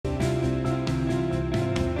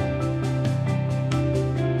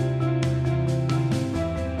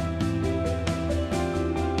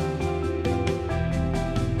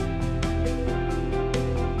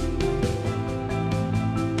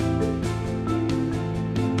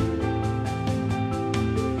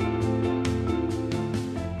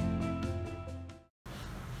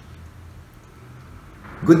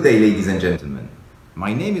Good day, ladies and gentlemen.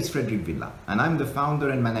 My name is Frederic and I'm the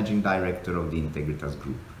founder and managing director of the Integritas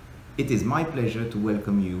Group. It is my pleasure to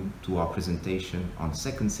welcome you to our presentation on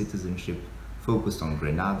second citizenship focused on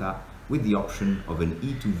Grenada with the option of an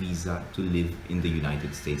E2 visa to live in the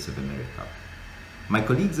United States of America. My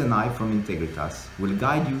colleagues and I from Integritas will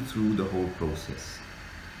guide you through the whole process.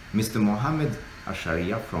 Mr. Mohammed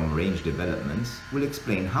from Range Developments will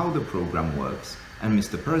explain how the program works, and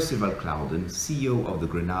Mr. Percival Clouden, CEO of the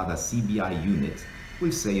Grenada CBI unit,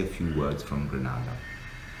 will say a few words from Grenada.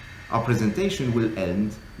 Our presentation will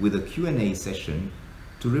end with a Q&A session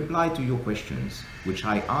to reply to your questions, which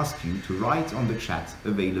I ask you to write on the chat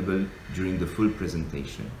available during the full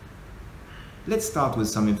presentation. Let's start with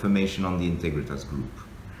some information on the Integritas Group.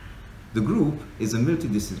 The group is a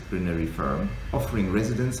multidisciplinary firm offering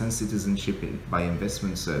residence and citizenship by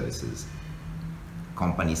investment services,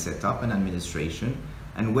 company setup and administration,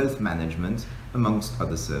 and wealth management, amongst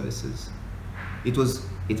other services. It is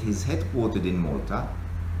headquartered in Malta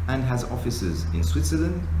and has offices in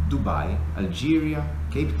Switzerland, Dubai, Algeria,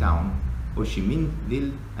 Cape Town, Ho Chi Minh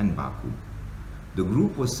Ville, and Baku. The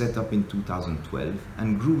group was set up in 2012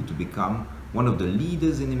 and grew to become one of the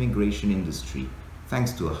leaders in immigration industry,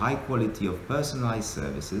 thanks to a high quality of personalized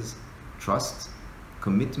services, trust,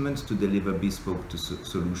 commitment to deliver bespoke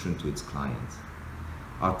solution to its clients.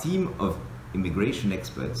 Our team of immigration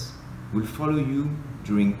experts will follow you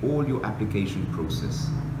during all your application process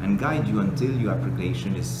and guide you until your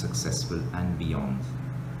application is successful and beyond.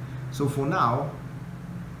 So for now,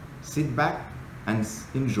 sit back and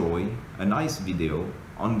enjoy a nice video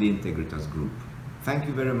on the Integritas Group. Thank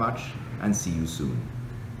you very much and see you soon.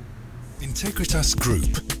 Integritas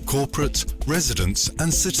Group, Corporate, Residence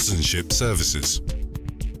and Citizenship Services.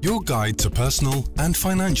 Your guide to personal and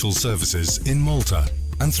financial services in Malta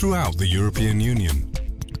and throughout the European Union.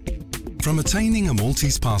 From attaining a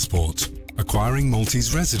Maltese passport, acquiring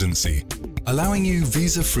Maltese residency, allowing you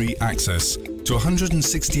visa-free access to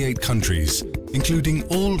 168 countries, including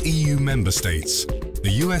all EU member states,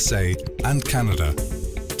 the USA and Canada,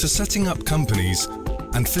 to setting up companies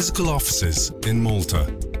and physical offices in Malta.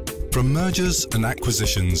 From mergers and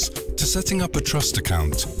acquisitions to setting up a trust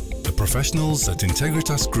account, the professionals at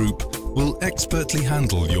Integritas Group will expertly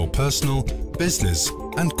handle your personal, business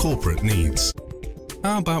and corporate needs.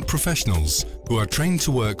 How about professionals who are trained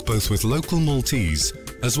to work both with local Maltese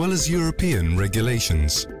as well as European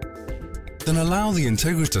regulations? Then allow the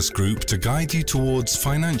Integritas Group to guide you towards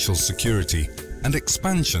financial security and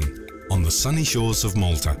expansion on the sunny shores of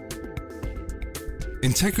Malta.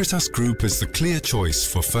 Integritas Group is the clear choice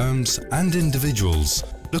for firms and individuals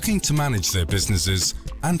looking to manage their businesses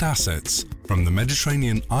and assets from the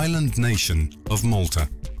Mediterranean island nation of Malta.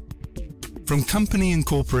 From company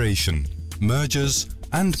incorporation, mergers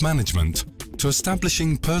and management to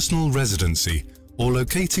establishing personal residency or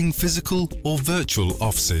locating physical or virtual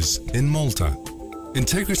offices in Malta,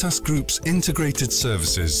 Integritas Group's integrated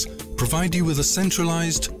services provide you with a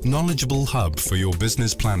centralized, knowledgeable hub for your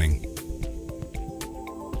business planning.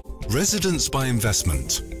 Residence by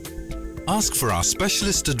investment. Ask for our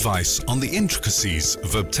specialist advice on the intricacies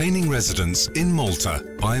of obtaining residence in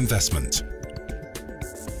Malta by investment.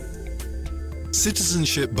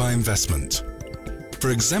 Citizenship by investment.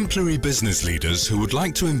 For exemplary business leaders who would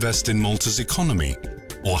like to invest in Malta's economy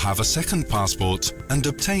or have a second passport and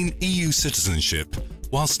obtain EU citizenship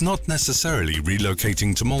whilst not necessarily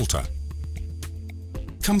relocating to Malta.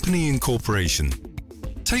 Company incorporation.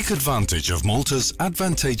 Take advantage of Malta's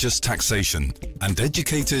advantageous taxation and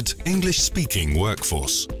educated English-speaking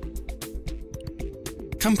workforce.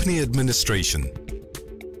 Company administration.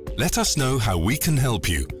 Let us know how we can help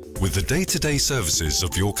you with the day-to-day services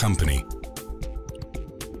of your company.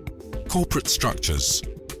 Corporate structures.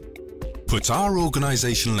 Put our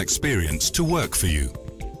organizational experience to work for you.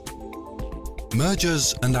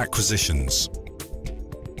 Mergers and acquisitions.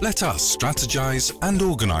 Let us strategize and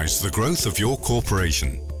organize the growth of your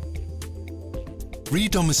corporation.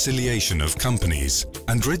 Redomiciliation of companies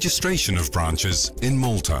and registration of branches in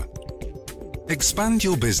Malta. Expand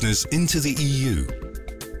your business into the EU.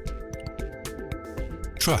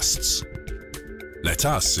 Trusts. Let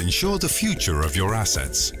us ensure the future of your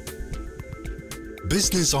assets.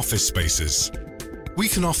 Business office spaces. We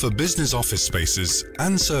can offer business office spaces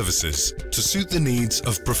and services to suit the needs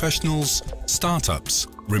of professionals, startups,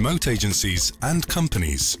 remote agencies and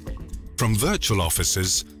companies, from virtual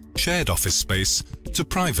offices, shared office space to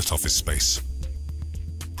private office space.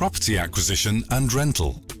 Property acquisition and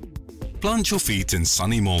rental. Plant your feet in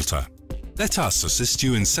sunny Malta. Let us assist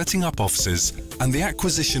you in setting up offices and the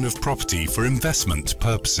acquisition of property for investment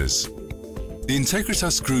purposes. The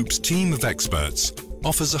Integritas Group's team of experts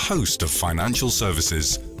offers a host of financial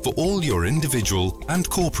services for all your individual and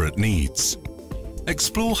corporate needs.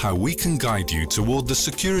 Explore how we can guide you toward the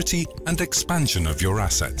security and expansion of your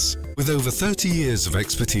assets. With over 30 years of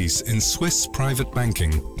expertise in Swiss private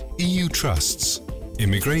banking, EU trusts,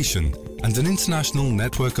 immigration, and an international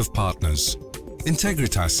network of partners,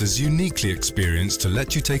 Integritas is uniquely experienced to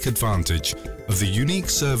let you take advantage of the unique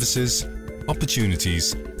services,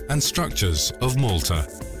 opportunities, and structures of Malta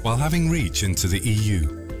while having reach into the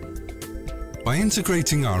EU. By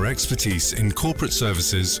integrating our expertise in corporate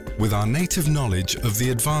services with our native knowledge of the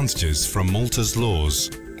advantages from Malta's laws,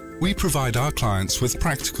 we provide our clients with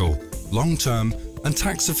practical, long-term and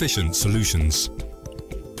tax-efficient solutions.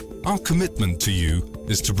 Our commitment to you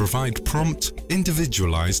is to provide prompt,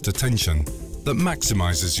 individualized attention that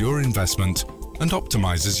maximizes your investment and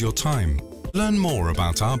optimizes your time. Learn more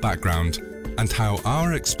about our background and how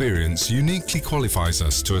our experience uniquely qualifies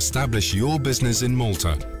us to establish your business in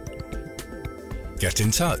Malta. Get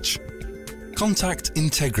in touch. Contact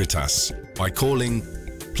Integritas by calling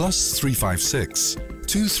 +356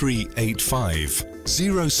 2385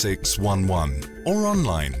 0611 or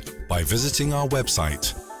online by visiting our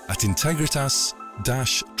website at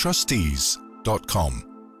integritas-trustees.com.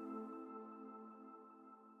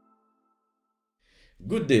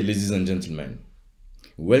 Good day, ladies and gentlemen.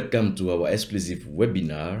 Welcome to our exclusive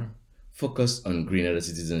webinar focused on Grenada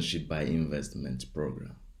Citizenship by Investment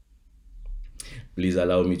program. Please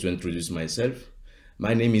allow me to introduce myself.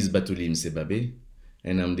 My name is Batoulim Sebabe,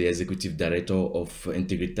 and I'm the Executive Director of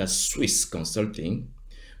Integritas Swiss Consulting,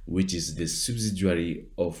 which is the subsidiary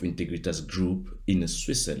of Integritas Group in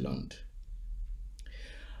Switzerland.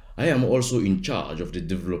 I am also in charge of the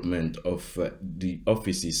development of the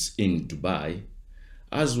offices in Dubai,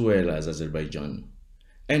 as well as Azerbaijan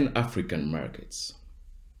and African markets.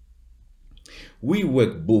 We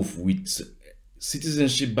work both with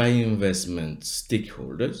citizenship by investment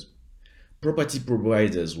stakeholders, property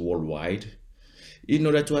providers worldwide, in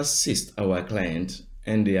order to assist our clients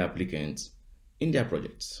and the applicants in their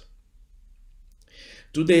projects.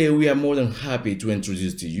 Today, we are more than happy to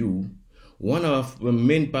introduce to you one of the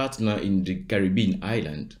main partners in the Caribbean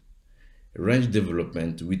island, range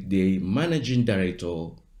development, with the Managing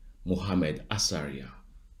Director, Mohammed Assaria.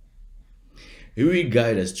 He will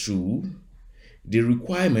guide us through the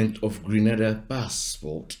requirement of Grenada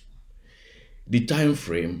passport, the time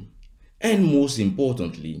frame, and most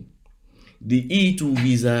importantly, the E2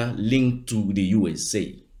 visa linked to the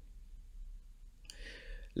USA.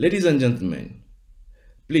 Ladies and gentlemen,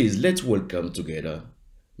 please let's welcome together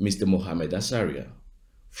Mr. Mohammed Assaria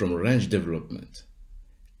from Range Development.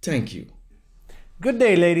 Thank you. Good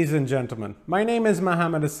day, ladies and gentlemen. My name is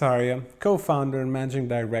Mohammed Assaria, co-founder and managing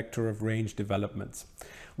director of Range Developments.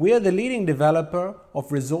 We are the leading developer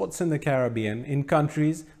of resorts in the Caribbean in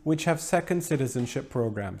countries which have second citizenship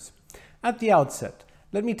programs. At the outset,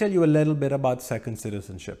 let me tell you a little bit about second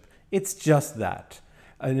citizenship. It's just that.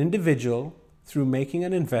 An individual, through making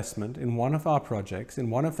an investment in one of our projects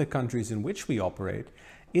in one of the countries in which we operate,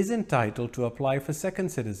 is entitled to apply for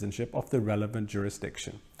second citizenship of the relevant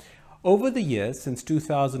jurisdiction. Over the years, since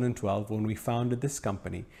 2012, when we founded this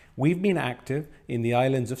company, we've been active in the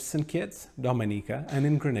islands of St. Kitts, Dominica, and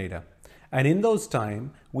in Grenada. And in those times,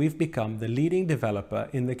 we've become the leading developer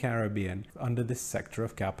in the Caribbean under this sector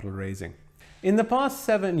of capital raising. In the past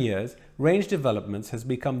 7 years, Range Developments has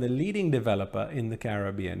become the leading developer in the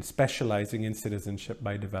Caribbean, specializing in citizenship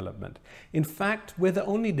by development. In fact, we're the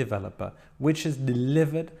only developer which has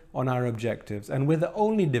delivered on our objectives, and we're the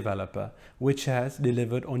only developer which has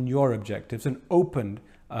delivered on your objectives and opened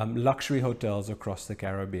luxury hotels across the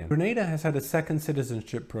Caribbean. Grenada has had a second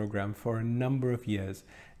citizenship program for a number of years.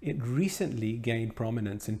 It recently gained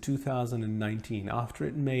prominence in 2019 after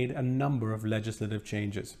it made a number of legislative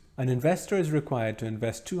changes. An investor is required to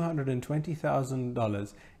invest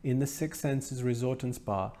 $220,000 in the Six Senses Resort and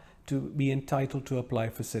Spa to be entitled to apply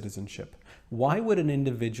for citizenship. Why would an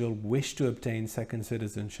individual wish to obtain second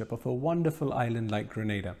citizenship of a wonderful island like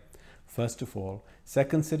Grenada? First of all,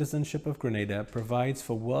 second citizenship of Grenada provides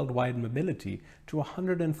for worldwide mobility to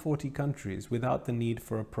 140 countries without the need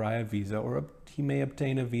for a prior visa, or he may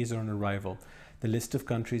obtain a visa on arrival. The list of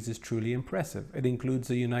countries is truly impressive. It includes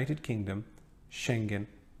the United Kingdom, Schengen,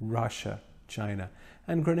 Russia, China,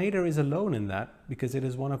 and Grenada is alone in that because it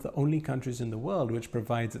is one of the only countries in the world which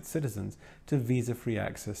provides its citizens to visa-free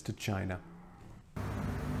access to China.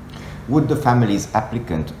 Would the family's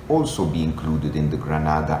applicant also be included in the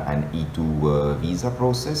Grenada and E2 visa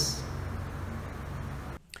process?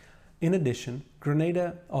 In addition,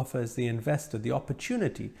 Grenada offers the investor the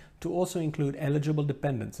opportunity to also include eligible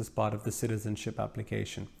dependents as part of the citizenship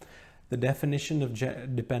application. The definition of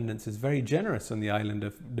dependence is very generous on the island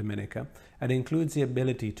of Dominica and includes the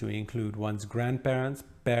ability to include one's grandparents,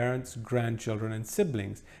 parents, grandchildren, and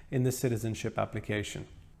siblings in the citizenship application.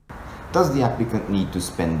 Does the applicant need to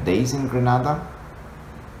spend days in Grenada?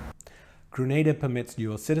 Grenada permits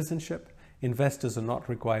dual citizenship. Investors are not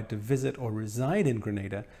required to visit or reside in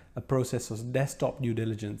Grenada. A process of desktop due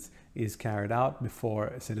diligence is carried out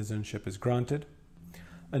before citizenship is granted.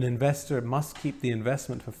 An investor must keep the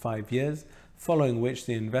investment for 5 years, following which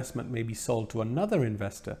the investment may be sold to another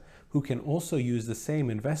investor who can also use the same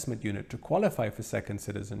investment unit to qualify for second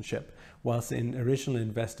citizenship, whilst the original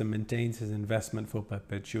investor maintains his investment for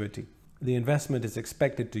perpetuity. The investment is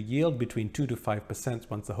expected to yield between 2 to 5%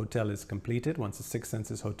 once the hotel is completed, once the Six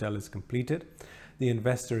Senses Hotel is completed. The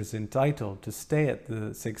investor is entitled to stay at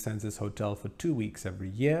the Six Senses Hotel for 2 weeks every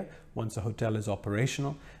year once the hotel is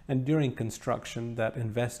operational, and during construction that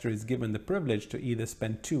investor is given the privilege to either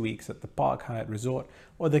spend 2 weeks at the Park Hyatt Resort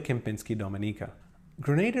or the Kempinski Dominica.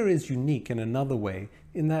 Grenada is unique in another way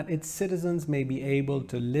in that its citizens may be able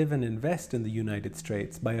to live and invest in the United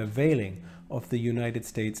States by availing of the United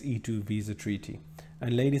States E2 visa treaty.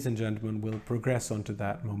 And ladies and gentlemen, we'll progress onto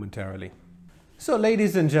that momentarily. So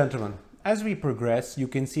ladies and gentlemen, as we progress, you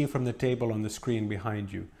can see from the table on the screen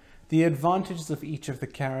behind you the advantages of each of the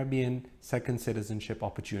Caribbean second citizenship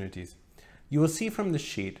opportunities. You will see from the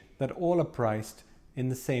sheet that all are priced in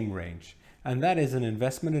the same range, and that is an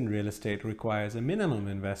investment in real estate requires a minimum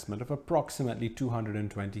investment of approximately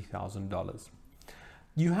 $220,000.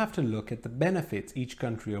 You have to look at the benefits each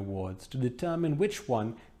country awards to determine which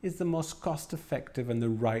one is the most cost-effective and the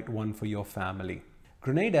right one for your family.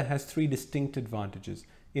 Grenada has 3 distinct advantages.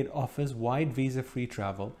 It offers wide visa-free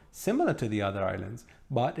travel, similar to the other islands,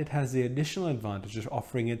 but it has the additional advantage of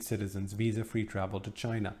offering its citizens visa-free travel to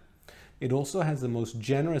China. It also has the most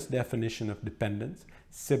generous definition of dependents.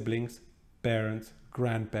 Siblings, parents,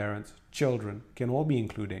 grandparents, children can all be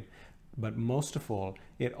included. But most of all,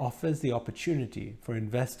 it offers the opportunity for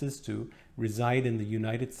investors to reside in the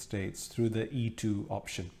United States through the E2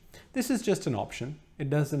 option. This is just an option.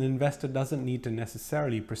 An investor doesn't need to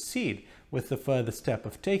necessarily proceed with the further step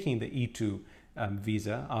of taking the E2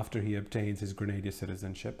 visa after he obtains his Grenada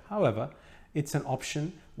citizenship. However, it's an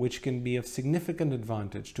option which can be of significant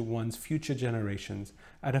advantage to one's future generations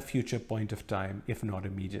at a future point of time, if not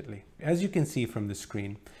immediately. As you can see from the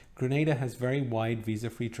screen, Grenada has very wide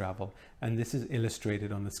visa-free travel, and this is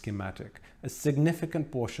illustrated on the schematic. A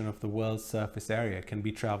significant portion of the world's surface area can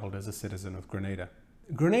be traveled as a citizen of Grenada.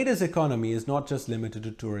 Grenada's economy is not just limited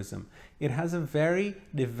to tourism. It has a very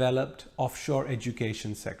developed offshore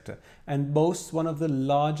education sector and boasts one of the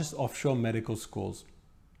largest offshore medical schools.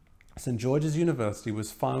 St. George's University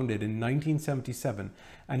was founded in 1977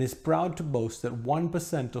 and is proud to boast that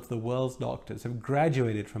 1% of the world's doctors have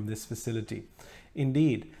graduated from this facility.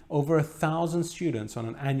 Indeed, over 1,000 students on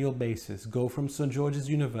an annual basis go from St. George's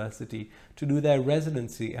University to do their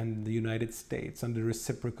residency in the United States under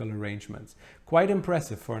reciprocal arrangements. Quite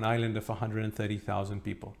impressive for an island of 130,000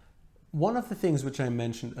 people. One of the things which I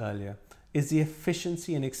mentioned earlier is the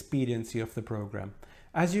efficiency and expediency of the program.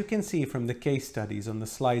 As you can see from the case studies on the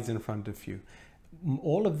slides in front of you,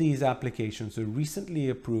 all of these applications were recently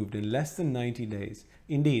approved in less than 90 days.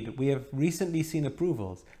 Indeed, we have recently seen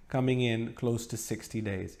approvals coming in close to 60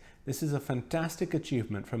 days. This is a fantastic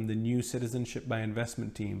achievement from the new Citizenship by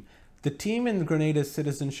Investment team. The team in Grenada's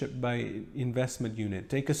Citizenship by Investment unit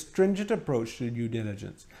take a stringent approach to due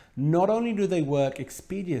diligence. Not only do they work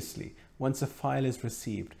expeditiously once a file is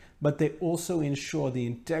received, but they also ensure the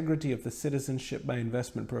integrity of the Citizenship by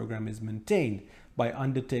Investment program is maintained by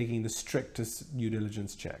undertaking the strictest due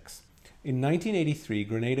diligence checks. In 1983,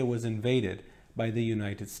 Grenada was invaded by the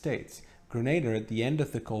United States. Grenada, at the end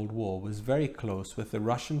of the Cold War, was very close with the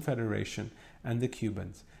Russian Federation and the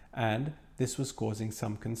Cubans, and this was causing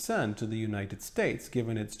some concern to the United States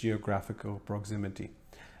given its geographical proximity.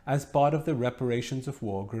 As part of the reparations of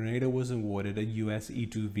war, Grenada was awarded a US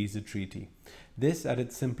E2 visa treaty. This, at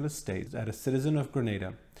its simplest state, that a citizen of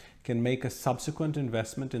Grenada can make a subsequent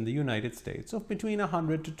investment in the United States of between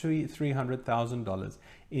 $100,000 to $300,000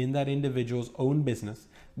 in that individual's own business,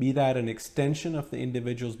 be that an extension of the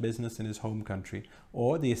individual's business in his home country,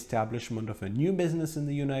 or the establishment of a new business in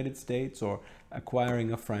the United States, or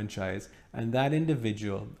acquiring a franchise, and that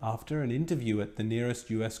individual, after an interview at the nearest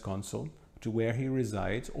US consul to where he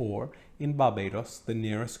resides, or in Barbados, the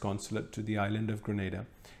nearest consulate to the island of Grenada,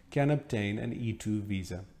 can obtain an E2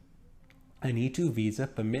 visa. An E2 visa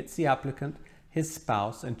permits the applicant, his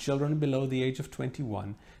spouse, and children below the age of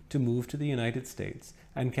 21 to move to the United States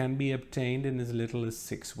and can be obtained in as little as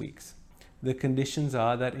 6 weeks. the conditions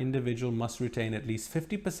are that individual must retain at least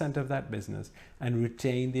 50% of that business and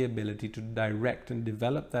retain the ability to direct and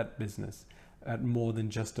develop that business at more than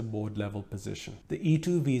just a board level position. The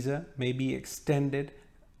E2 visa may be extended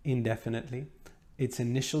indefinitely. Its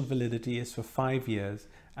initial validity is for 5 years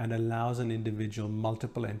and allows an individual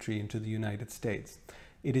multiple entry into the United States.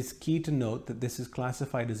 It is key to note that this is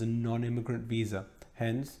classified as a non-immigrant visa.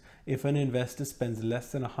 Hence, if an investor spends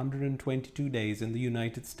less than 122 days in the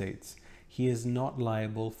United States, he is not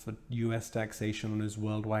liable for US taxation on his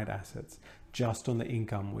worldwide assets, just on the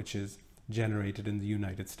income which is generated in the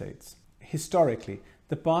United States. Historically,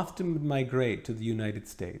 the path to migrate to the United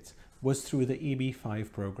States was through the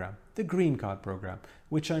EB-5 program, the Green Card program,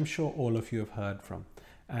 which I'm sure all of you have heard from.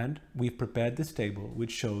 And we've prepared this table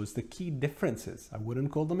which shows the key differences. I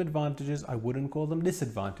wouldn't call them advantages, I wouldn't call them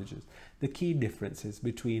disadvantages. The key differences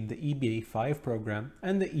between the EB-5 program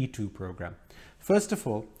and the E2 program. First of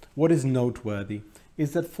all, what is noteworthy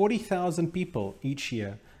is that 40,000 people each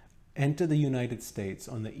year enter the United States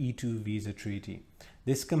on the E2 visa treaty.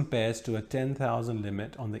 This compares to a 10,000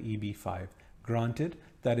 limit on the EB-5. Granted,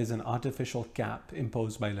 that is an artificial cap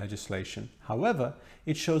imposed by legislation. However,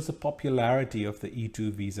 it shows the popularity of the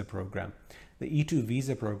E2 visa program. The E2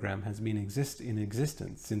 visa program has been in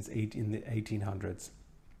existence since in the 1800s.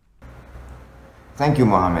 Thank you,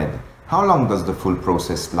 Mohammed. How long does the full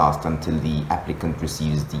process last until the applicant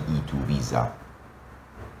receives the E2 visa?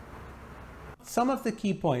 Some of the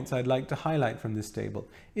key points I'd like to highlight from this table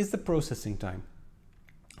is the processing time.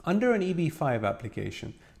 Under an EB-5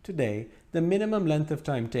 application, today, the minimum length of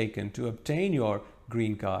time taken to obtain your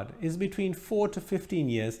green card is between 4 to 15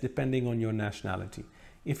 years depending on your nationality.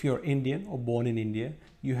 If you're Indian or born in India,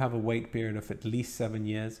 you have a wait period of at least 7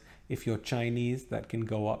 years. If you're Chinese, that can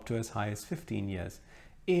go up to as high as 15 years.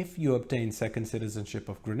 If you obtain second citizenship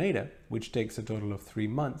of Grenada, which takes a total of 3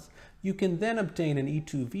 months, you can then obtain an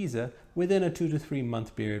E2 visa within a 2 to 3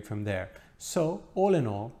 month period from there. So, all in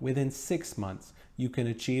all, within 6 months, you can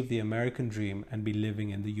achieve the American dream and be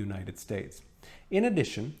living in the United States. In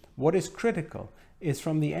addition, what is critical is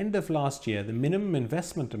from the end of last year, the minimum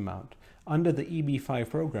investment amount under the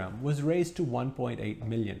EB-5 program was raised to 1.8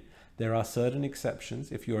 million. There are certain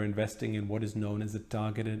exceptions if you're investing in what is known as the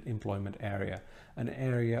targeted employment area, an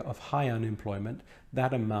area of high unemployment.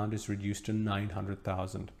 That amount is reduced to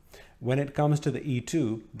 900,000. When it comes to the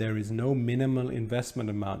E2, there is no minimal investment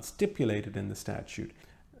amount stipulated in the statute.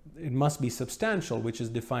 It must be substantial, which is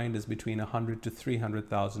defined as between $100,000 to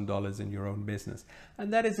 $300,000 in your own business.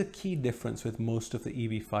 And that is a key difference with most of the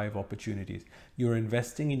EB-5 opportunities. You're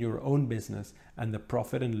investing in your own business and the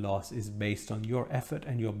profit and loss is based on your effort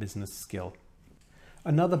and your business skill.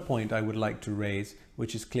 Another point I would like to raise,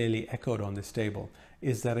 which is clearly echoed on this table,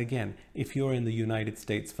 is that again, if you're in the United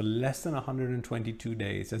States for less than 122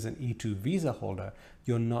 days as an E2 visa holder,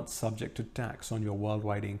 you're not subject to tax on your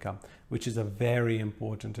worldwide income, which is a very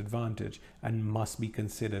important advantage and must be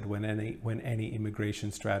considered when any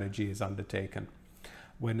immigration strategy is undertaken.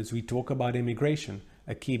 As we talk about immigration,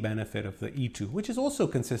 a key benefit of the E2, which is also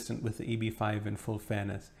consistent with the EB-5 in full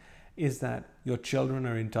fairness, is that your children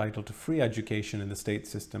are entitled to free education in the state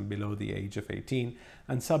system below the age of 18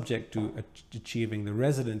 and subject to achieving the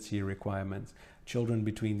residency requirements. Children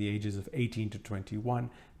between the ages of 18 to 21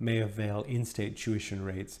 may avail in-state tuition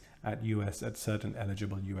rates at certain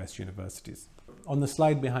eligible US universities. On the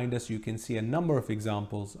slide behind us, you can see a number of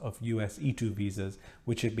examples of US E2 visas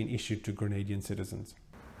which have been issued to Grenadian citizens.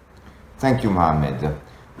 Thank you, Mohammed.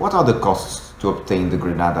 What are the costs to obtain the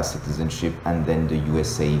Grenada citizenship and then the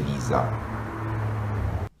USA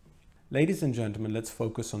visa? Ladies and gentlemen, let's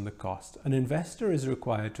focus on the cost. An investor is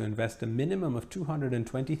required to invest a minimum of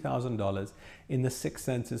 $220,000 in the Six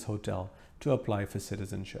Senses Hotel to apply for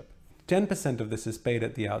citizenship. 10% of this is paid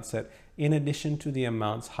at the outset, in addition to the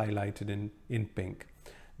amounts highlighted in pink.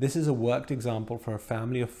 This is a worked example for a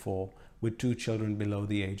family of 4 with 2 children below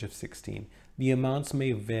the age of 16. The amounts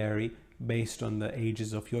may vary based on the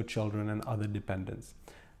ages of your children and other dependents.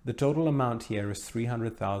 The total amount here is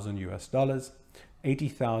 $300,000 US.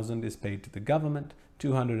 80,000 is paid to the government,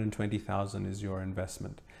 220,000 is your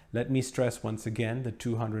investment. Let me stress once again, the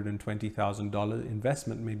 $220,000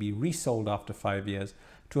 investment may be resold after 5 years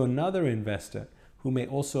to another investor who may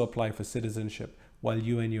also apply for citizenship while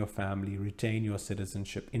you and your family retain your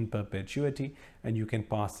citizenship in perpetuity, and you can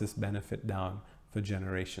pass this benefit down for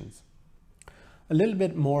generations. A little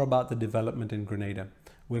bit more about the development in Grenada.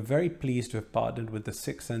 We're very pleased to have partnered with the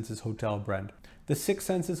Six Senses Hotel brand. The Six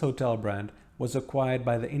Senses Hotel brand was acquired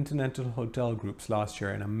by the Intercontinental Hotel Groups last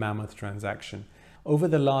year in a mammoth transaction. Over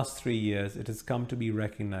the last 3 years, it has come to be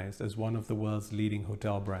recognized as one of the world's leading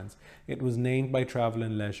hotel brands. It was named by Travel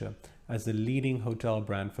and Leisure as the leading hotel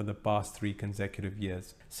brand for the past 3 consecutive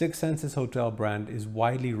years. Six Senses hotel brand is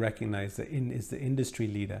widely recognized as the industry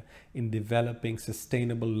leader in developing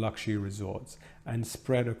sustainable luxury resorts and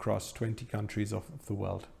spread across 20 countries of the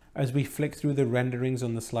world. As we flick through the renderings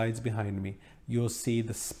on the slides behind me, you'll see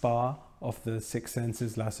the spa of the Six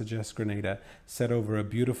Senses La Sagesse Grenada set over a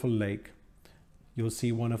beautiful lake. You'll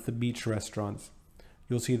see one of the beach restaurants.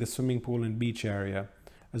 You'll see the swimming pool and beach area,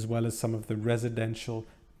 as well as some of the residential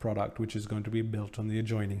product which is going to be built on the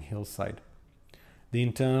adjoining hillside. The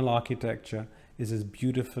internal architecture is as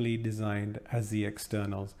beautifully designed as the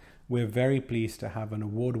externals. We're very pleased to have an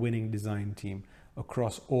award-winning design team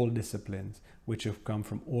across all disciplines, which have come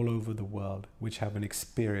from all over the world, which have an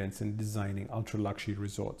experience in designing ultra-luxury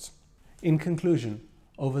resorts. In conclusion,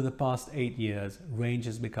 over the past 8 years, Range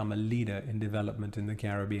has become a leader in development in the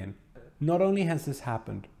Caribbean. Not only has this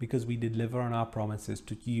happened because we deliver on our promises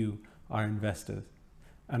to you, our investors,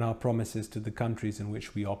 and our promises to the countries in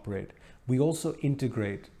which we operate, we also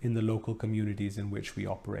integrate in the local communities in which we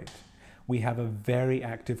operate. We have a very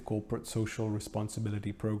active corporate social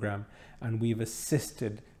responsibility program, and we've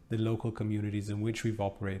assisted the local communities in which we've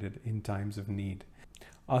operated in times of need.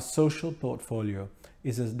 Our social portfolio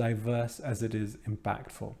is as diverse as it is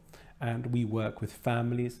impactful, and we work with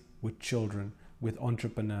families, with children, with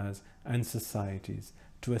entrepreneurs and societies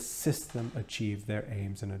to assist them achieve their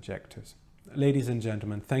aims and objectives. Ladies and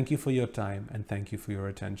gentlemen, thank you for your time and thank you for your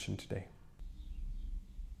attention today.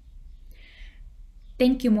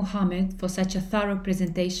 Thank you, Mohammed, for such a thorough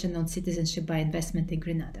presentation on citizenship by investment in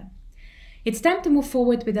Grenada. It's time to move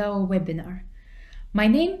forward with our webinar. My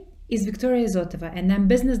name is Victoria Isotova, and I'm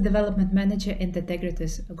Business Development Manager in the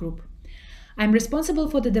Integritas Group. I'm responsible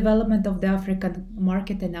for the development of the African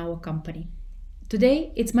market in our company.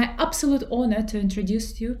 Today, it's my absolute honor to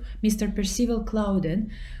introduce to you Mr. Percival Clouden,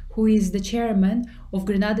 who is the chairman of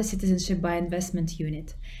Grenada Citizenship by Investment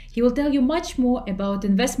Unit. He will tell you much more about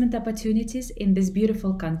investment opportunities in this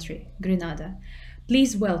beautiful country, Grenada.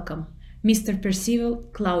 Please welcome Mr. Percival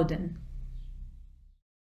Clouden.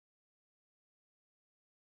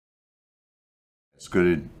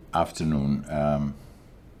 Good afternoon.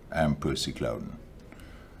 I'm Percy Clouden,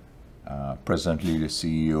 presently the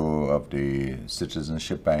CEO of the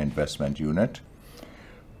Citizenship by Investment Unit.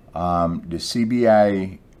 The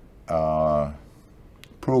CBI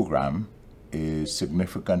program is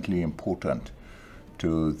significantly important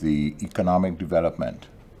to the economic development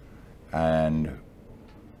and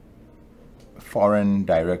foreign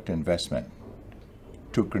direct investment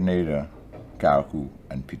to Grenada, Carriacou,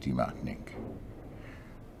 and Petite Martinique.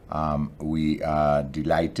 We are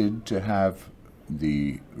delighted to have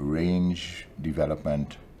the range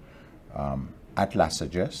development at La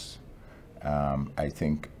Sagesse. I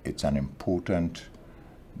think it's an important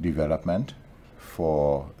development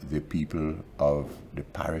for the people of the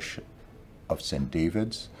parish of St.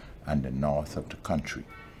 David's and the north of the country.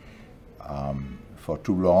 For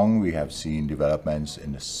too long, we have seen developments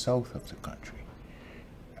in the south of the country.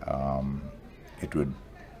 It would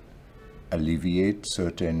alleviate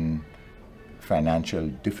certain financial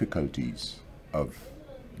difficulties of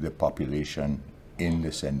the population in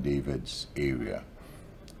the St. David's area,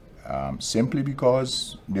 simply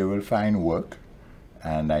because they will find work,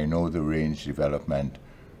 and I know the range development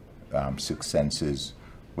Six Senses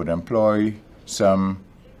would employ some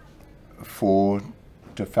 400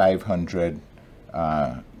 to 500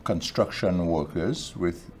 construction workers,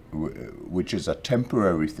 which is a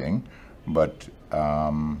temporary thing, but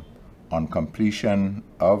on completion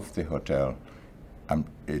of the hotel,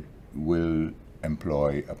 it will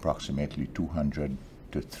employ approximately 200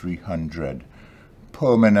 to 300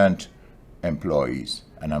 permanent employees.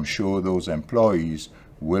 And I'm sure those employees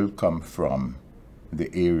will come from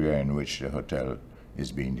the area in which the hotel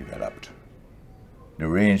is being developed. The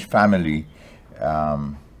Range family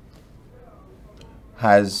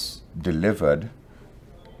has delivered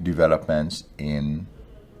developments in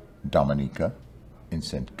Dominica, in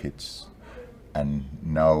St. Kitts, and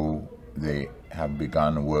now they have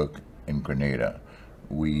begun work in Grenada.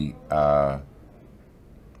 We are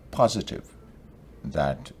positive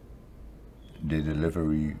that the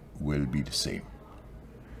delivery will be the same.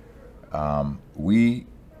 We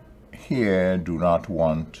here do not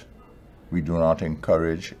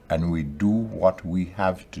encourage, and we do what we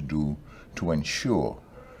have to do to ensure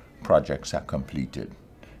projects are completed.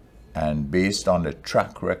 And based on the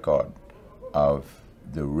track record of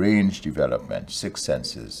the range development, Six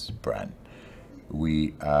Senses brand,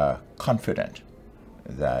 we are confident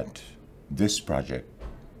that this project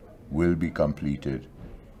will be completed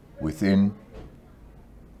within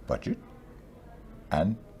budget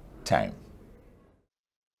and time.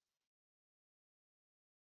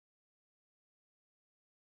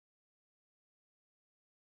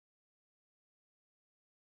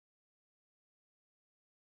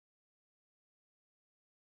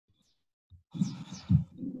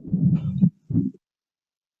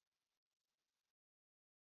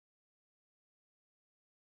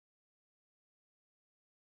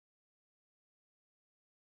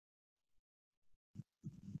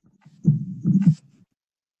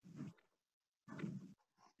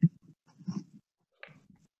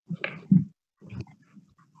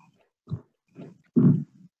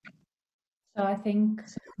 So I think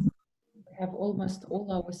we have almost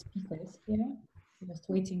all our speakers here. Just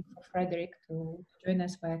waiting for Frederic to join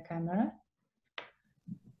us via camera.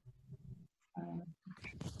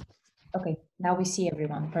 Okay, now we see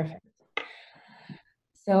everyone. Perfect.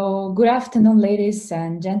 So good afternoon, ladies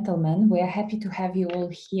and gentlemen. We are happy to have you all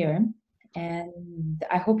here. And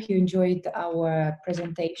I hope you enjoyed our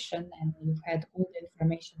presentation and you've had all the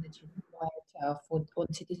information that you required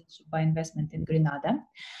on citizenship by investment in Grenada.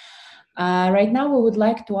 Right now, we would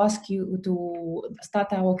like to ask you to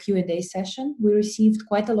start our Q&A session. We received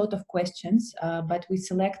quite a lot of questions, but we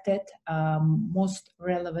selected most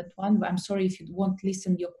relevant one. I'm sorry if you won't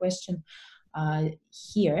listen your question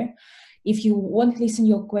here. If you won't listen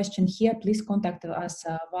your question here, please contact us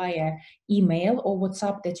via email or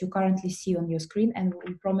WhatsApp that you currently see on your screen, and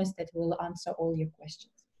we promise that we'll answer all your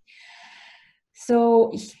questions.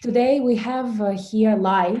 So today we have here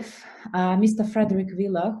live Mr. Frederic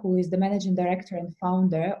Villa, who is the Managing Director and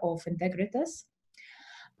Founder of Integritas.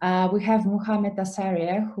 We have Mohammed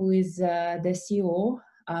Assaria, who is the CEO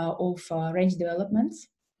of Range Developments.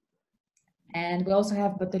 And we also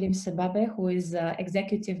have Batoulim Sebabe, who is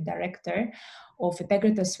Executive Director of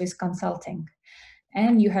Integritas Swiss Consulting.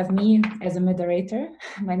 And you have me as a moderator.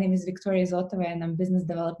 My name is Victoria Isotova, and I'm Business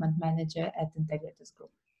Development Manager at Integritas Group.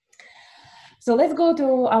 So let's go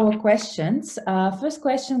to our questions. First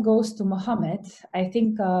question goes to Mohammed. I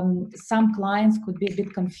think some clients could be a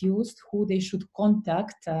bit confused who they should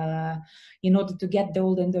contact in order to get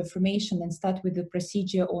all the information and start with the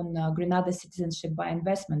procedure on Grenada citizenship by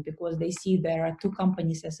investment, because they see there are two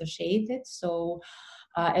companies associated. So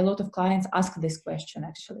a lot of clients ask this question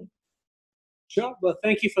actually. Sure. Well,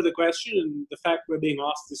 thank you for the question. And the fact we're being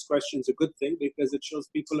asked this question is a good thing because it shows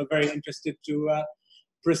people are very interested to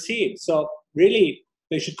proceed. So really,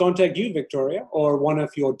 they should contact you, Victoria, or one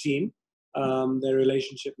of your team, their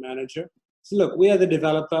relationship manager. So look, we are the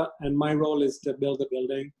developer, and my role is to build the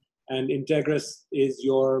building, and Integris is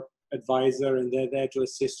your advisor, and they're there to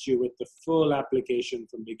assist you with the full application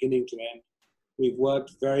from beginning to end. We've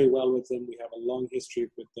worked very well with them. We have a long history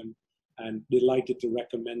with them, and delighted to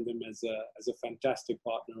recommend them as a fantastic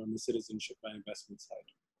partner on the citizenship by investment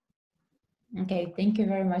side. Okay, thank you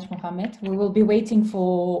very much, Mohammed. We will be waiting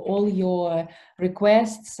for all your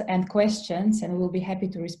requests and questions, and we'll be happy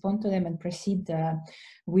to respond to them and proceed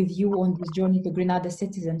with you on this journey to Grenada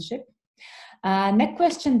citizenship. Next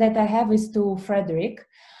question that I have is to Frederic.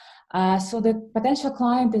 So the potential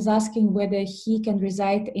client is asking whether he can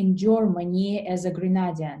reside in Germany as a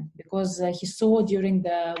Grenadian, because he saw during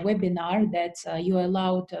the webinar that you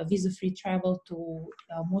allowed visa-free travel to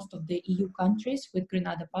most of the EU countries with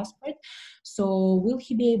Grenada passport. So will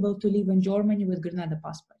he be able to live in Germany with Grenada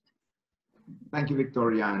passport? Thank you,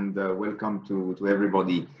 Victoria, and welcome to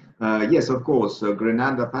everybody. Yes, of course,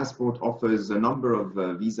 Grenada passport offers a number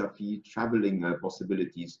of visa-free traveling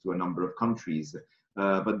possibilities to a number of countries.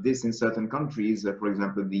 But this in certain countries, for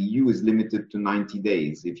example, the EU is limited to 90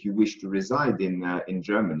 days. If you wish to reside in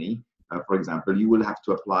Germany, for example, you will have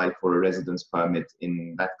to apply for a residence permit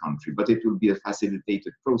in that country, but it will be a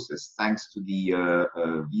facilitated process thanks to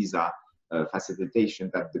the visa facilitation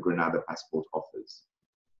that the Grenada passport offers.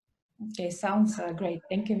 Okay, sounds great.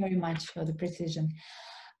 Thank you very much for the precision.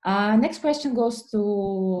 Next question goes to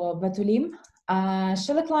Batoulim.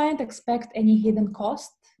 Shall a client expect any hidden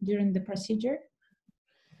cost during the procedure?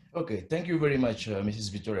 Okay, thank you very much,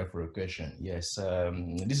 Mrs. Victoria, for your question. Yes,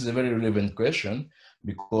 this is a very relevant question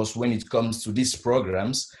because when it comes to these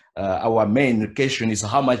programs, our main question is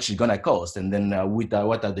how much it's gonna cost, and then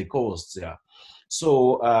what are the costs? Yeah.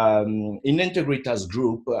 So in Integritas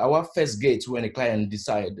Group, our first gate when a client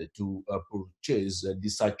decides to purchase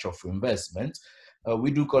this such of investment,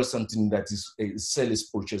 we do call something that is a sales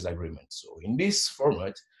purchase agreement. So in this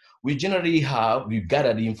format, we generally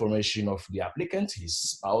gather the information of the applicant, his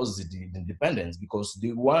spouse, the dependents, because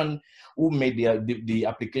the one who made the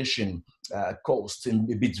application cost a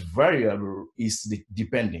bit variable is the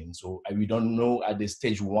dependent. So we don't know at the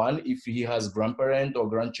stage 1 if he has grandparent or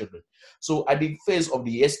grandchildren. So at the phase of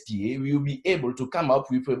the SPA, we will be able to come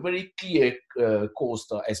up with a very clear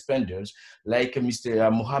cost expenditures, like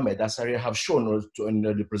Mr. Mohammed Assaria have shown in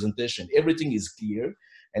the presentation. Everything is clear.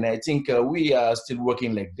 And I think we are still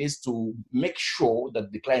working like this to make sure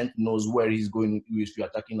that the client knows where he's going if we are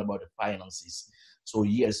talking about the finances. So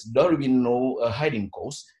yes, there will be no hiding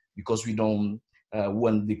costs, because we don't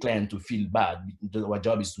want the client to feel bad. Our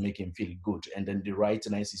job is to make him feel good. And then the right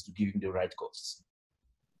nice is to give him the right costs.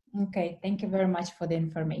 Okay, thank you very much for the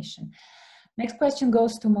information. Next question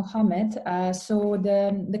goes to Mohammed. So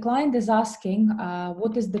the client is asking,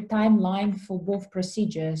 what is the timeline for both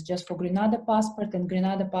procedures, just for Grenada passport and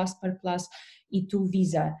Grenada passport plus E2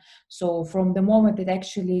 visa? So from the moment that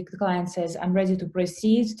actually the client says, I'm ready to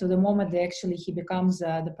proceed, to the moment that actually he becomes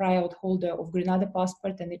the prior holder of Grenada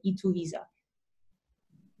passport and the E2 visa.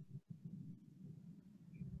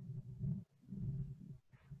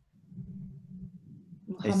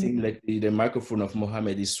 I think like the microphone of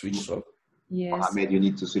Mohammed is switched off. Yes. Mohammed, you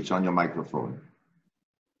need to switch on your microphone.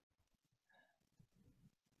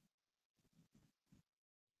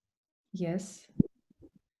 Yes.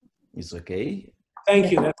 It's okay.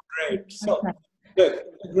 Thank you. That's great. So, look,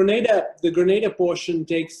 the Grenada portion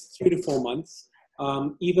takes 3 to 4 months.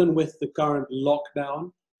 Even with the current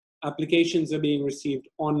lockdown, applications are being received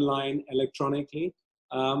online, electronically,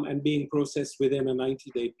 and being processed within a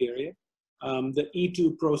 90-day period. The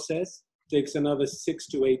E2 process takes another 6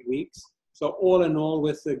 to 8 weeks. So all in all,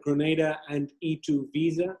 with the Grenada and E2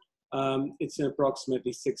 visa, it's an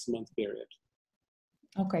approximately 6-month period.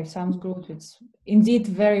 Okay, sounds good. It's indeed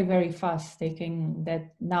very, very fast, taking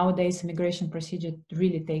that nowadays immigration procedure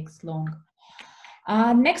really takes long.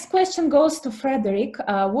 Next question goes to Frederic.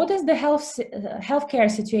 What is the healthcare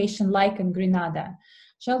situation like in Grenada?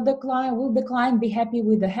 Will the client be happy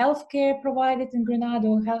with the healthcare provided in Grenada,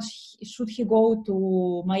 or should he go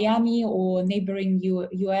to Miami or neighboring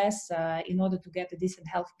US in order to get a decent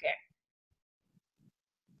healthcare?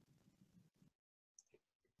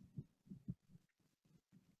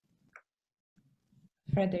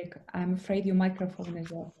 Frederic, I'm afraid your microphone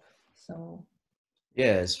is off. So.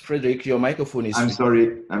 Yes, Frederic, your microphone is. I'm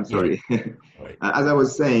sorry. Yeah. Right. As I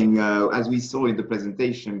was saying, as we saw in the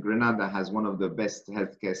presentation, Grenada has one of the best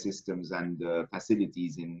healthcare systems and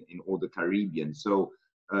facilities in all the Caribbean. So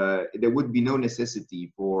there would be no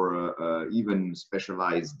necessity for even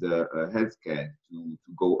specialized healthcare to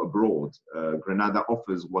go abroad. Grenada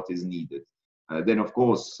offers what is needed. Then, of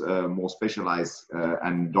course, more specialized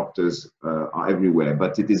and doctors are everywhere.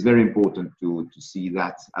 But it is very important to see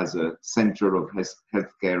that as a center of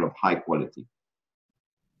healthcare of high quality.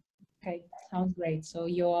 Okay, sounds great. So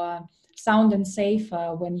you're sound and safe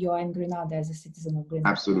when you are in Grenada as a citizen of Grenada.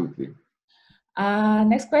 Absolutely.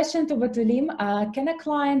 Next question to Batoulim. Can a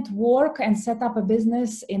client work and set up a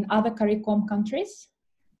business in other CARICOM countries?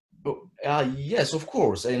 Yes, of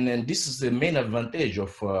course. And this is the main advantage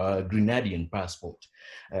of Grenadian passport.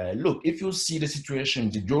 Look, if you see the situation,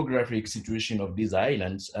 the geographic situation of these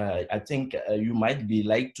islands, I think you might be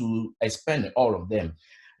like to expand all of them.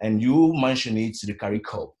 And you mentioned it's the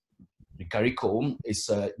CARICOM. The CARICOM is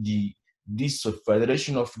this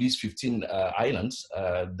federation of these 15 islands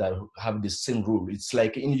that have the same rule. It's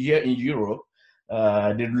like in Europe,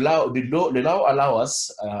 the law allow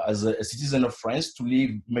us as a citizen of France to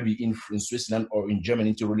live maybe in Switzerland or in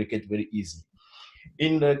Germany to relocate very easy.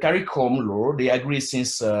 In the CARICOM law, they agree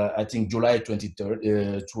since I think July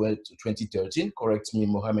 2013. Correct me,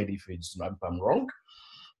 Mohammed, if I'm wrong.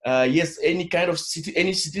 Yes, any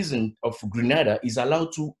citizen of Grenada is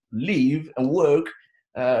allowed to live and work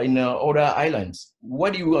in other islands.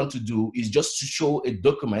 What you want to do is just to show a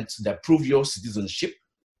document that proves your citizenship.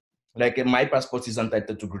 Like my passport is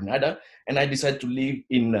entitled to Grenada, and I decide to live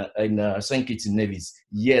in St. Kitts and Nevis.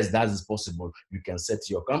 Yes, that is possible. You can set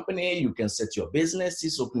your company, you can set your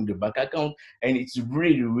businesses, open the bank account, and it's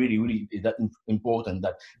really, really, really that important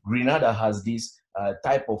that Grenada has this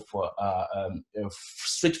type of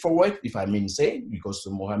straightforward, if I may say, because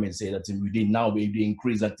Mohammed said that within now we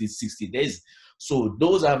increase until 60 days. So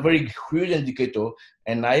those are very huge indicators,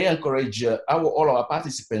 and I encourage all our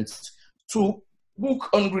participants to book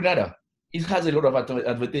on Grenada. It has a lot of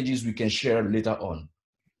advantages we can share later on.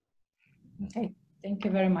 Okay, thank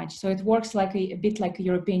you very much. So it works like a bit like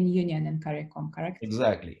European Union and CARICOM, correct?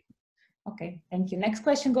 Exactly. Okay, thank you. Next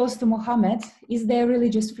question goes to Mohammed. Is there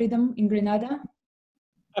religious freedom in Grenada?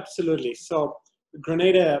 Absolutely. So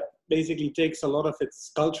Grenada basically takes a lot of its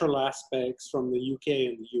cultural aspects from the UK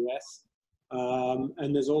and the US. And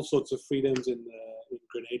there's all sorts of freedoms in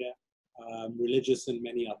Grenada, religious and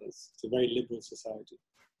many others. It's a very liberal society.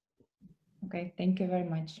 Okay, thank you very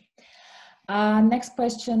much. Next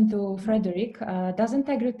question to Frederic. Does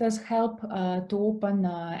Integritas help to open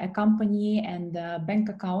a company and bank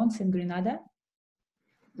accounts in Grenada?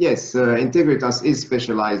 Yes, Integritas is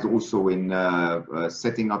specialized also in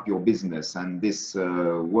setting up your business, and this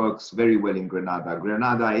works very well in Grenada.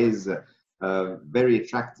 Grenada is very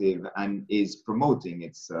attractive and is promoting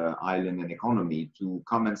its island and economy to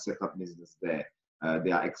come and set up business there.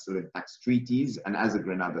 There are excellent tax treaties, and as a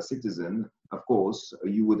Grenada citizen, of course,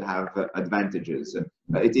 you would have advantages.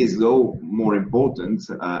 It is, though, more important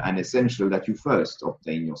and essential that you first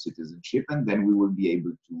obtain your citizenship, and then we will be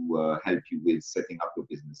able to help you with setting up your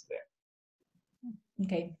business there.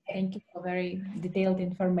 Okay, thank you for very detailed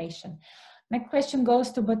information. Next question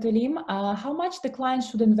goes to Batoulim. How much the client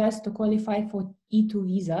should invest to qualify for E2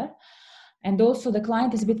 visa? And also the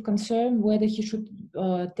client is a bit concerned whether he should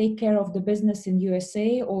take care of the business in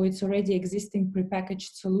USA or it's already existing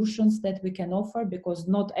prepackaged solutions that we can offer, because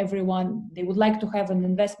not everyone, they would like to have an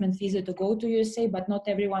investment visa to go to USA, but not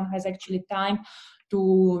everyone has actually time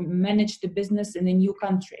to manage the business in a new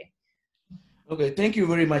country. Okay, thank you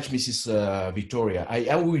very much, Mrs. Victoria.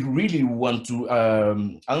 I would really want to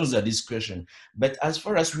answer this question, but as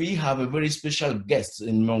far as we have a very special guest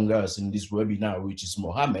among us in this webinar, which is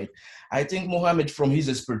Mohammed, I think Mohammed, from his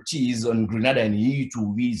expertise on Grenada and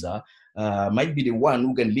E2 visa, might be the one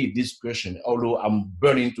who can lead this question, although I'm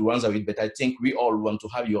burning to answer it, but I think we all want to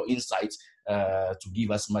have your insights to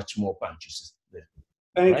give us much more punches there.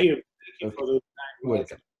 Thank right? you. Thank you for the time.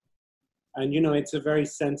 Welcome. And, you know, it's a very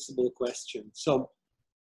sensible question. So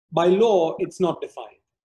by law, it's not defined.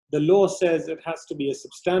 The law says it has to be a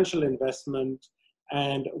substantial investment.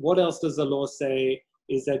 And what else does the law say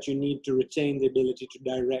is that you need to retain the ability to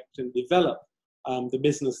direct and develop the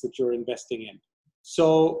business that you're investing in.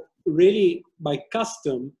 So really, by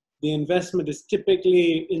custom, the investment is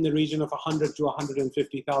typically in the region of $100,000 to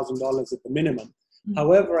 $150,000 at the minimum. Mm-hmm.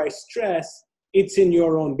 However, I stress, it's in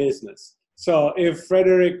your own business. So if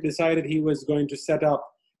Frederic decided he was going to set up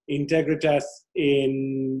Integritas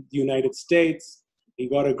in the United States, he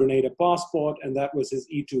got a Grenada passport, and that was his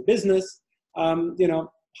E2 business, you know,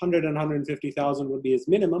 100 and 150,000 would be his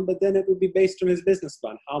minimum, but then it would be based on his business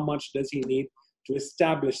plan. How much does he need to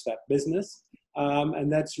establish that business?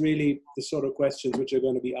 And that's really the sort of questions which are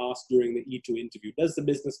going to be asked during the E2 interview. Does the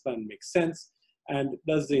business plan make sense? And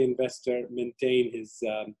does the investor maintain his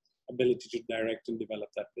ability to direct and develop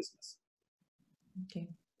that business? Okay,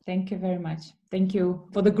 thank you very much. Thank you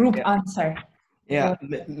for the group answer. Yeah,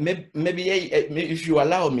 maybe if you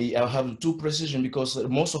allow me, I'll have two precision, because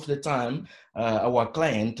most of the time our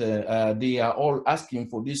client, they are all asking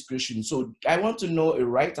for this question. So I want to know a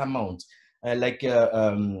right amount, like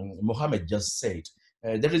Mohammed just said,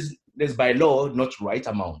 there's by law not right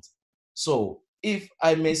amount. So if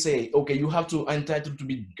I may say, okay, you have to entitled to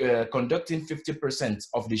be conducting 50%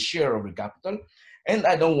 of the share of the capital, and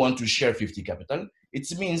I don't want to share 50 capital, it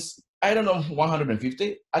means, I don't know,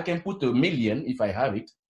 150, I can put $1 million if I have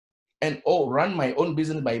it, and run my own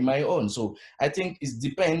business by my own. So I think it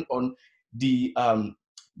depends on the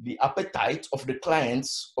appetite of the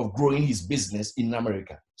clients of growing his business in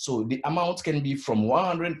America. So the amount can be from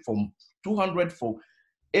 100, from 200, for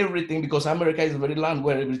everything, because America is a very land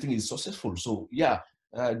where everything is successful. So yeah,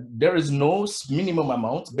 there is no minimum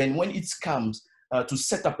amount, but when it comes to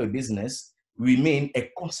set up a business, remain a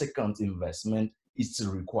consequent investment is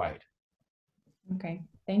required. Okay,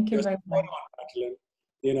 thank you very much.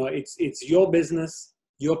 You know, it's your business,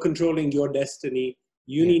 you're controlling your destiny,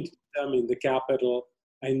 you need to determine the capital,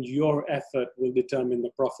 and your effort will determine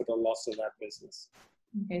the profit or loss of that business.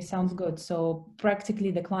 Okay, sounds good. So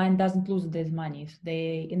practically the client doesn't lose this money. If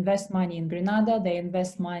they invest money in Grenada, they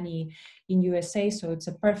invest money in USA, so it's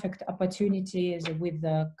a perfect opportunity with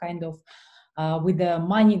the kind of with the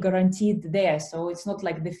money guaranteed there. So it's not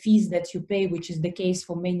like the fees that you pay, which is the case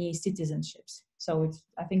for many citizenships. So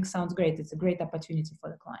I think sounds great. It's a great opportunity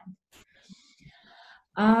for the client.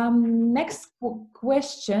 Next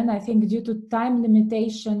question, I think due to time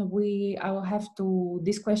limitation,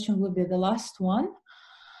 this question will be the last one.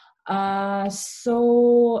 The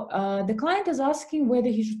client is asking whether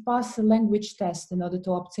he should pass a language test in order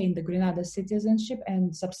to obtain the Grenada citizenship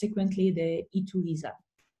and subsequently the E2 visa.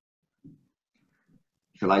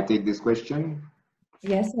 Shall I take this question?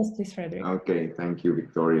 Yes, please, Frederic. Okay, thank you,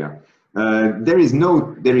 Victoria. There is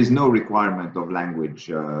no requirement of language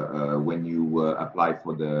when you apply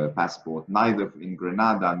for the passport, neither in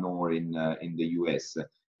Grenada nor in the US.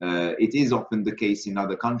 It is often the case in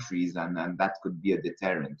other countries, and that could be a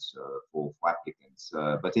deterrent for applicants.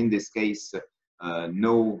 But in this case,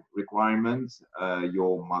 no requirement.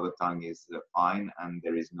 Your mother tongue is fine, and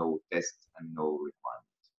there is no test and no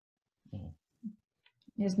requirement.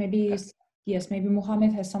 Yes, maybe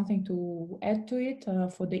Mohammed has something to add to it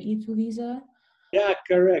for the E2 visa. Yeah,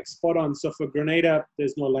 correct. Spot on. So for Grenada,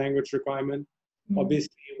 there's no language requirement.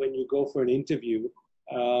 Obviously, when you go for an interview,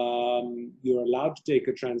 you're allowed to take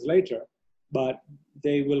a translator, but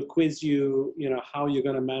they will quiz you, how you're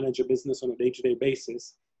going to manage a business on a day-to-day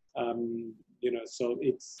basis. So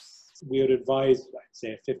we would advise, I'd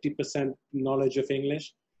say, 50% knowledge of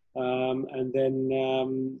English. And then,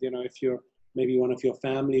 if you're maybe one of your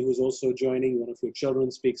family who's also joining, one of your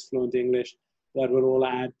children speaks fluent English, that would all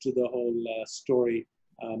add to the whole story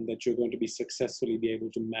that you're going to be successfully be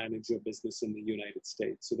able to manage your business in the United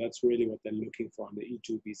States. So that's really what they're looking for on the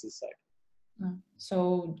E2 visa side.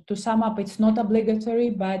 So to sum up, it's not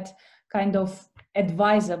obligatory, but kind of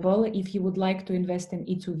advisable if you would like to invest in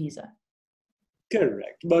E2 visa.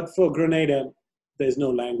 Correct. But for Grenada, there's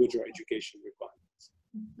no language or education requirements.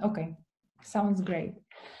 Okay, sounds great.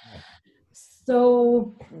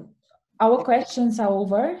 So our questions are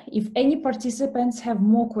over. If any participants have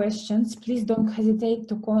more questions, please don't hesitate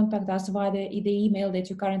to contact us via the email that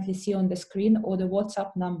you currently see on the screen or the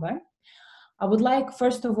WhatsApp number. I would like,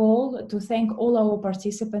 first of all, to thank all our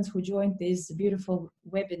participants who joined this beautiful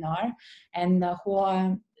webinar and who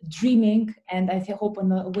are dreaming and I hope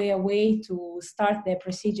on a way to start their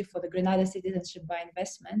procedure for the Grenada citizenship by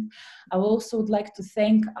investment. I also would like to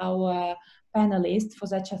thank our panelists for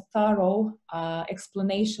such a thorough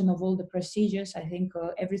explanation of all the procedures. I think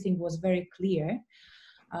everything was very clear.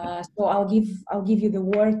 So I'll give you the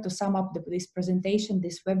word to sum up this presentation,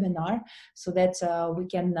 this webinar, so that we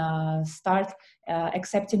can start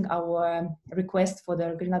accepting our request for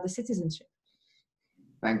the Grenada citizenship.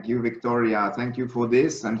 Thank you, Victoria. Thank you for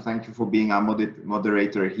this, and thank you for being our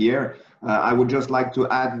moderator here. I would just like to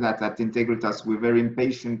add that at Integritas, we're very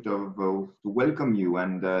impatient to welcome you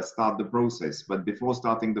and start the process. But before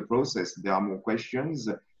starting the process, there are more questions.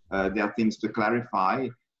 There are things to clarify.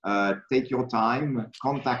 Take your time,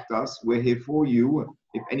 contact us. We're here for you.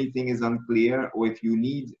 If anything is unclear or if you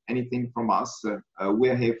need anything from us,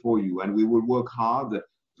 we're here for you, and we will work hard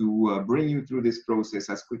to bring you through this process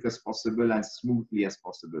as quick as possible and smoothly as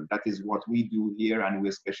possible. That is what we do here, and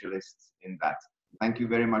we're specialists in that. Thank you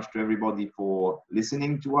very much to everybody for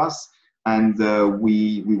listening to us, and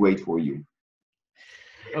we wait for you.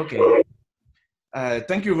 Okay.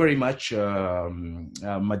 Thank you very much,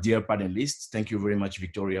 my dear panelists. Thank you very much,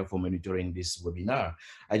 Victoria, for monitoring this webinar.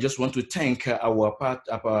 I just want to thank our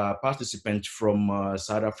participants from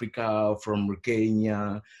South Africa, from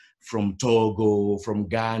Kenya, from Togo, from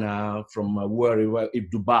Ghana, from wherever,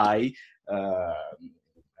 Dubai.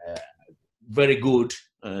 Very good,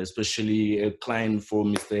 especially a client for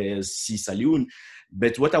Mr. C. Saloon.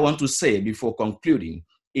 But what I want to say before concluding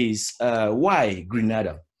is why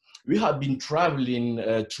Grenada? We have been traveling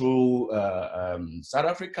through South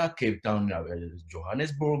Africa, Cape Town,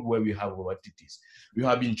 Johannesburg, where we have our entities. We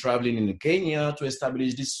have been traveling in Kenya to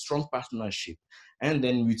establish this strong partnership. And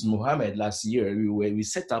then with Mohammed last year, we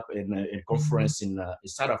set up a conference in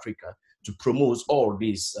South Africa to promote all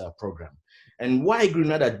this program. And why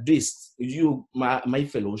Grenada this, my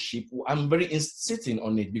fellowship, I'm very insisting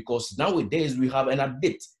on it because nowadays we have an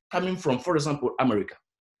update coming from, for example, America.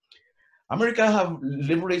 America have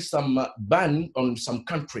leveraged some ban on some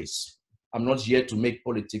countries. I'm not here to make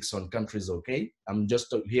politics on countries, okay? I'm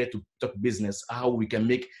just here to talk business, how we can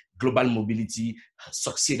make global mobility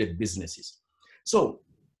succeeded businesses. So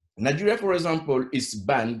Nigeria, for example, is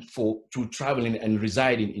banned to traveling and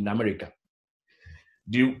residing in America.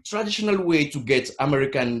 The traditional way to get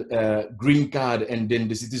American green card and then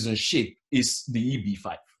the citizenship is the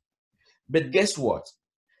EB-5. But guess what?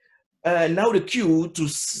 Now the queue to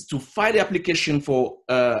file the application for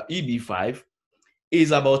EB-5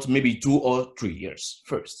 is about maybe 2 or 3 years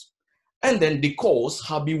first. And then the costs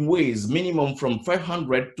have been raised minimum from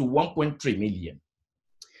 500 to 1.3 million.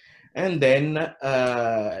 And then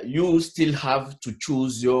you still have to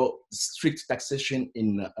choose your strict taxation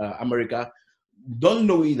in America. Don't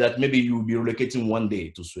know that maybe you'll be relocating one day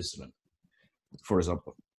to Switzerland, for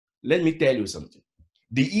example. Let me tell you something.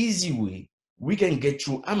 The easy way we can get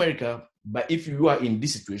through America, but if you are in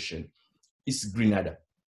this situation, it's Grenada.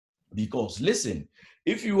 Because listen,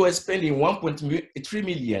 if you are spending $1.3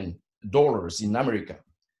 million in America,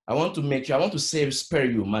 I want to spare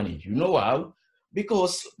you money. You know how?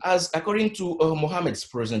 Because as according to Mohammed's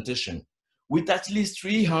presentation, with at least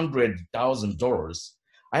 $300,000,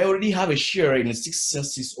 I already have a share in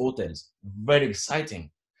 6 hotels. Very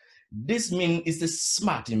exciting. This means it's a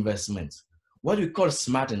smart investment. What we call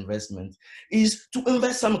smart investment is to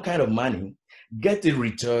invest some kind of money, get a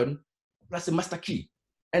return, plus a master key.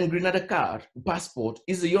 And Grenada card, passport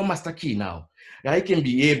is your master key now. I can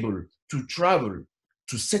be able to travel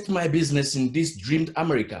to set my business in this dreamed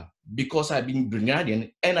America because I've been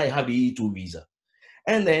Grenadian and I have the E2 visa.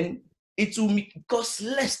 And then it will cost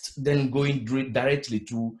less than going directly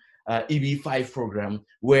to EB5 program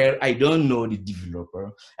where I don't know the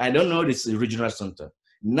developer, I don't know this regional center.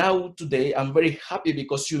 Now today, I'm very happy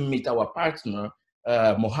because you meet our partner,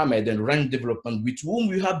 Mohammed and Range Development, with whom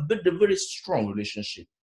we have built a very strong relationship.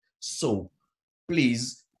 So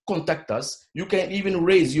please contact us. You can even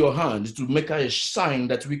raise your hand to make a sign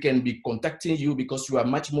that we can be contacting you because you are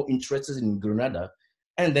much more interested in Grenada,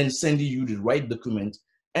 and then sending you the right document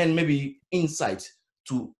and maybe insight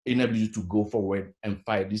to enable you to go forward and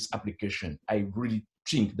file this application. I really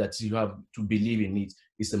think that you have to believe in it.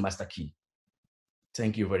 It's a master key.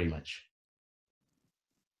 Thank you very much.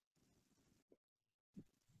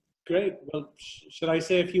 Great. Well, should I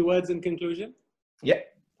say a few words in conclusion? Yeah.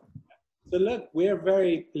 So look, we're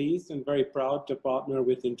very pleased and very proud to partner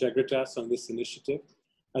with Integritas on this initiative.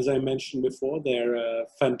 As I mentioned before, they're a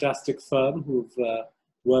fantastic firm who've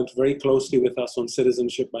worked very closely with us on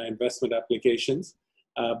citizenship by investment applications.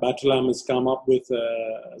 Batoulim has come up with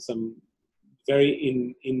some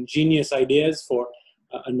very ingenious ideas for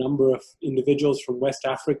a number of individuals from West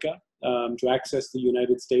Africa to access the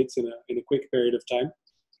United States in a quick period of time.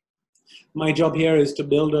 My job here is to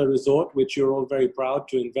build a resort which you're all very proud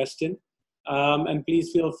to invest in. And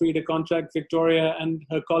please feel free to contact Victoria and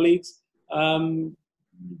her colleagues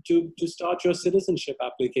to start your citizenship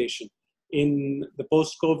application. In the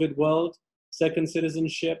post-COVID world, second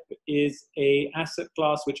citizenship is an asset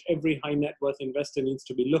class which every high net worth investor needs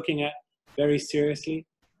to be looking at very seriously.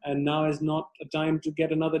 And now is not a time to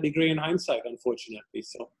get another degree in hindsight, unfortunately.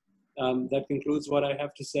 So that concludes what I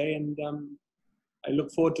have to say. And I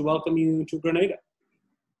look forward to welcoming you to Grenada.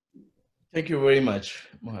 Thank you very much,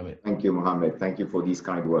 Mohammed. Thank you, Mohammed. Thank you for these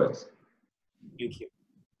kind words. Thank you.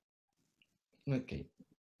 Okay.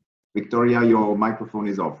 Victoria, your microphone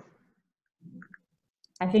is off.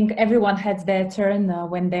 I think everyone had their turn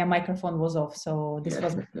when their microphone was off, so this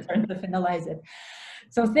was my turn to finalize it.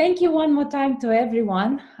 So thank you one more time to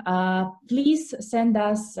everyone. Please send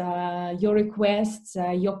us your requests,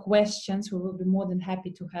 your questions. We will be more than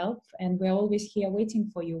happy to help. And we're always here waiting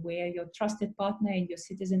for you. We're your trusted partner in your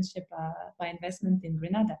citizenship by investment in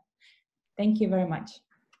Grenada. Thank you very much.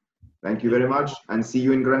 Thank you very much, and see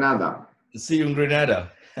you in Grenada. See you in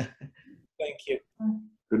Grenada. Thank you.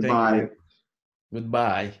 Goodbye.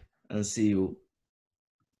 Goodbye, and see you.